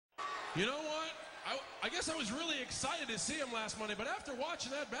You know what? I guess I was really excited to see him last Monday, but after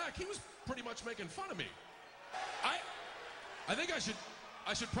watching that back, he was pretty much making fun of me. I think I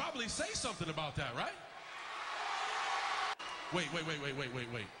should probably say something about that, right? Wait.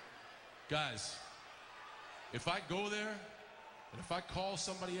 Guys, if I go there and if I call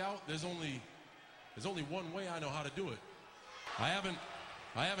somebody out, there's only one way I know how to do it. I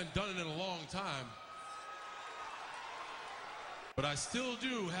haven't done it in a long time, but I still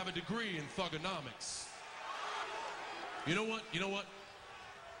do have a degree in thugonomics. You know what?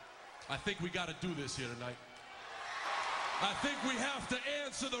 I think we got to do this here tonight. I think we have to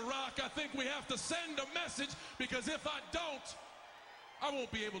answer The Rock. I think we have to send a message, because if I don't, I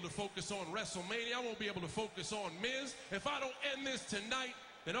won't be able to focus on WrestleMania. I won't be able to focus on Miz. If I don't end this tonight,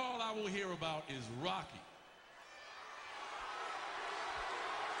 then all I will hear about is Rocky.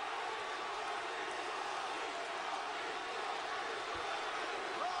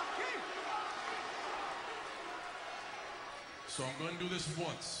 So I'm going to do this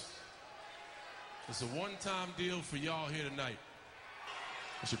once. It's a one-time deal for y'all here tonight.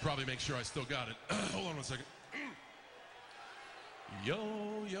 I should probably make sure I still got it. Hold on a second. Yo.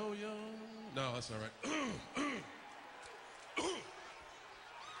 No, that's not right.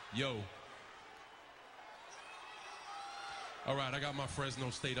 Yo. All right, I got my Fresno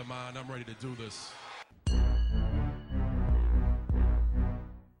state of mind. I'm ready to do this.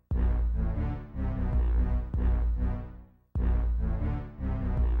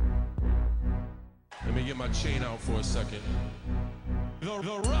 Let me get my chain out for a second. The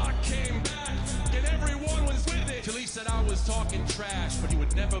Rock came back, and everyone was with it. Till he said I was talking trash, but he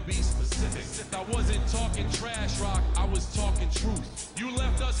would never be specific. I wasn't talking trash, Rock, I was talking truth. You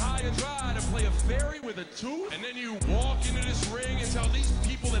left us high and dry to play a fairy with a tooth, and then you walk into this ring and tell these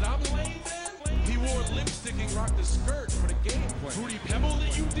people that I'm lame, man? He wore lipstick and rocked a skirt for the gameplay. Fruity Pebble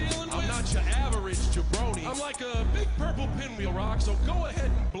that you dealing with? I'm not your average jabroni. I'm like a big purple pinwheel, Rock, so go ahead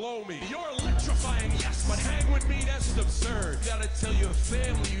and blow me. You're electrifying, yes, but hang with me, that's absurd. You gotta tell your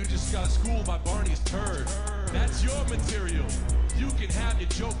family you just got schooled by Barney's turd. That's your material. You can have your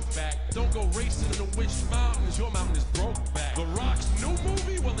joke back. Don't go racing in the witch mountains, your mountain is broke back. The Rock's new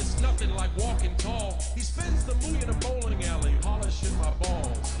movie? Well, it's nothing like Walking Tall. He spends the movie in a bowling alley, polishing my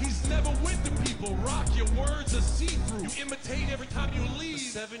balls. He's never with the people, Rock, your words are see-through. You imitate every time you leave.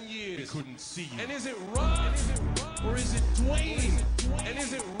 For 7 years, they couldn't see you. And is it Rock? Or is it Dwayne? And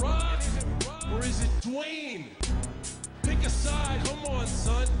is it Rock? Or is it Dwayne? Pick a side, come on,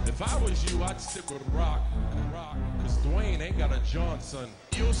 son. If I was you, I'd stick with Rock. Cause Dwayne ain't got a Johnson.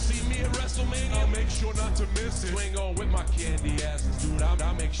 You'll see me at WrestleMania, I'll make sure not to miss it. You ain't gonna whip my candy ass, dude,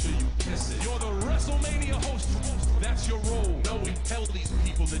 I'll make sure you kiss it. You're the WrestleMania host, that's your role. No, we tell these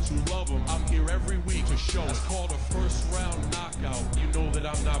people that you love them. I'm here every week to show it. It's called a first round knockout. You know that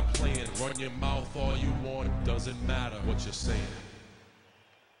I'm not playing. Run your mouth all you want, doesn't matter what you're saying.